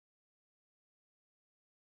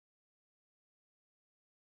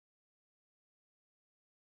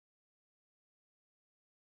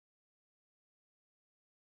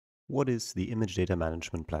What is the image data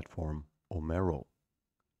management platform OMERO?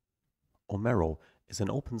 OMERO is an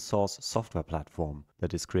open source software platform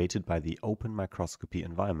that is created by the Open Microscopy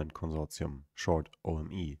Environment Consortium, short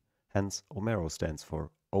OME. Hence, OMERO stands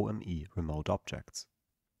for OME Remote Objects.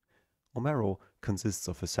 OMERO consists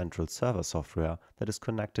of a central server software that is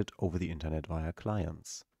connected over the internet via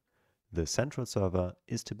clients. The central server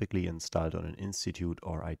is typically installed on an institute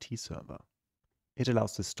or IT server. It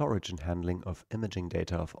allows the storage and handling of imaging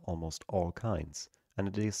data of almost all kinds, and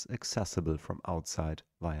it is accessible from outside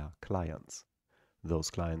via clients.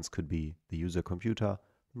 Those clients could be the user computer,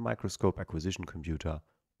 the microscope acquisition computer,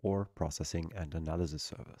 or processing and analysis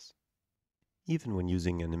servers. Even when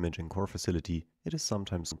using an imaging core facility, it is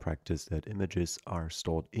sometimes in practice that images are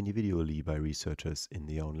stored individually by researchers in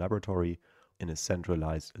their own laboratory, in a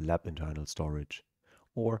centralized lab internal storage,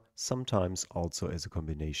 or sometimes also as a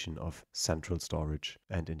combination of central storage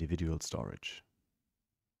and individual storage.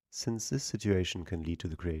 Since this situation can lead to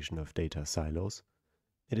the creation of data silos,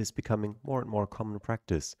 it is becoming more and more common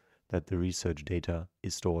practice that the research data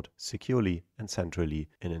is stored securely and centrally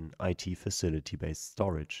in an IT facility-based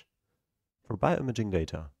storage. For bioimaging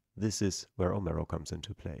data, this is where OMERO comes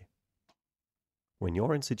into play. When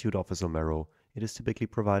your institute offers OMERO, it is typically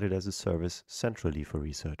provided as a service centrally for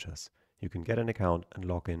researchers. You can get an account and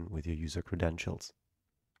log in with your user credentials.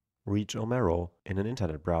 Reach OMERO in an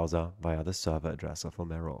internet browser via the server address of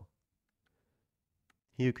OMERO.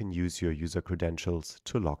 Here you can use your user credentials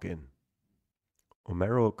to log in.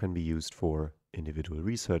 OMERO can be used for individual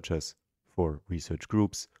researchers, for research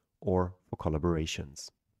groups, or for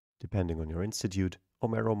collaborations. Depending on your institute,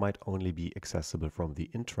 OMERO might only be accessible from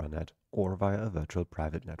the intranet or via a virtual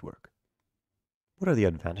private network. What are the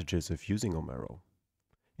advantages of using OMERO?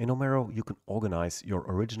 In OMERO, you can organize your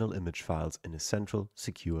original image files in a central,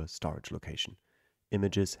 secure storage location.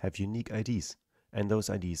 Images have unique IDs, and those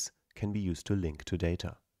IDs can be used to link to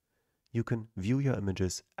data. You can view your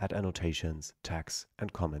images, add annotations, tags,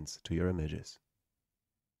 and comments to your images.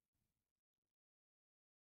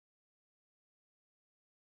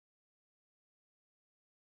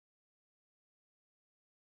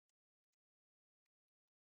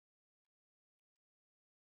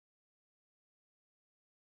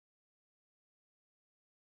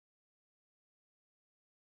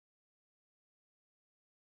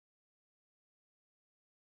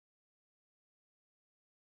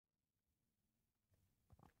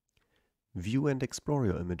 View and explore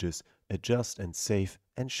your images, adjust and save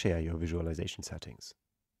and share your visualization settings.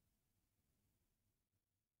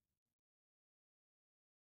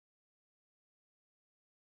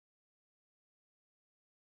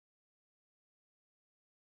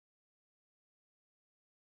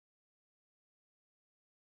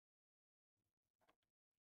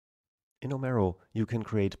 In OMERO, you can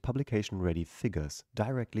create publication-ready figures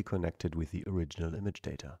directly connected with the original image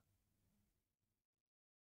data.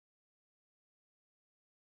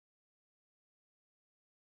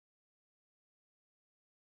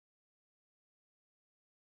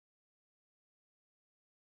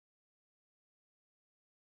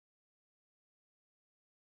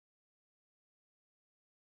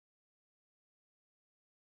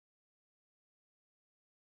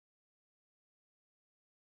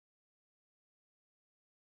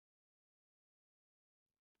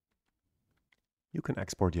 You can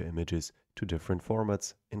export your images to different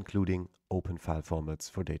formats, including open file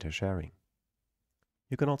formats for data sharing.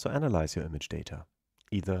 You can also analyze your image data,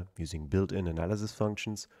 either using built-in analysis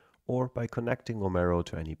functions or by connecting OMERO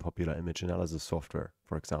to any popular image analysis software,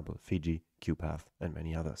 for example, Fiji, QPath, and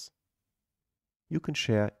many others. You can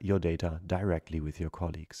share your data directly with your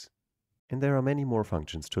colleagues. And there are many more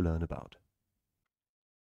functions to learn about.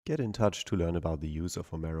 Get in touch to learn about the use of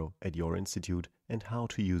OMERO at your institute and how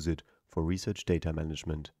to use it for research data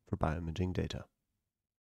management for bioimaging data.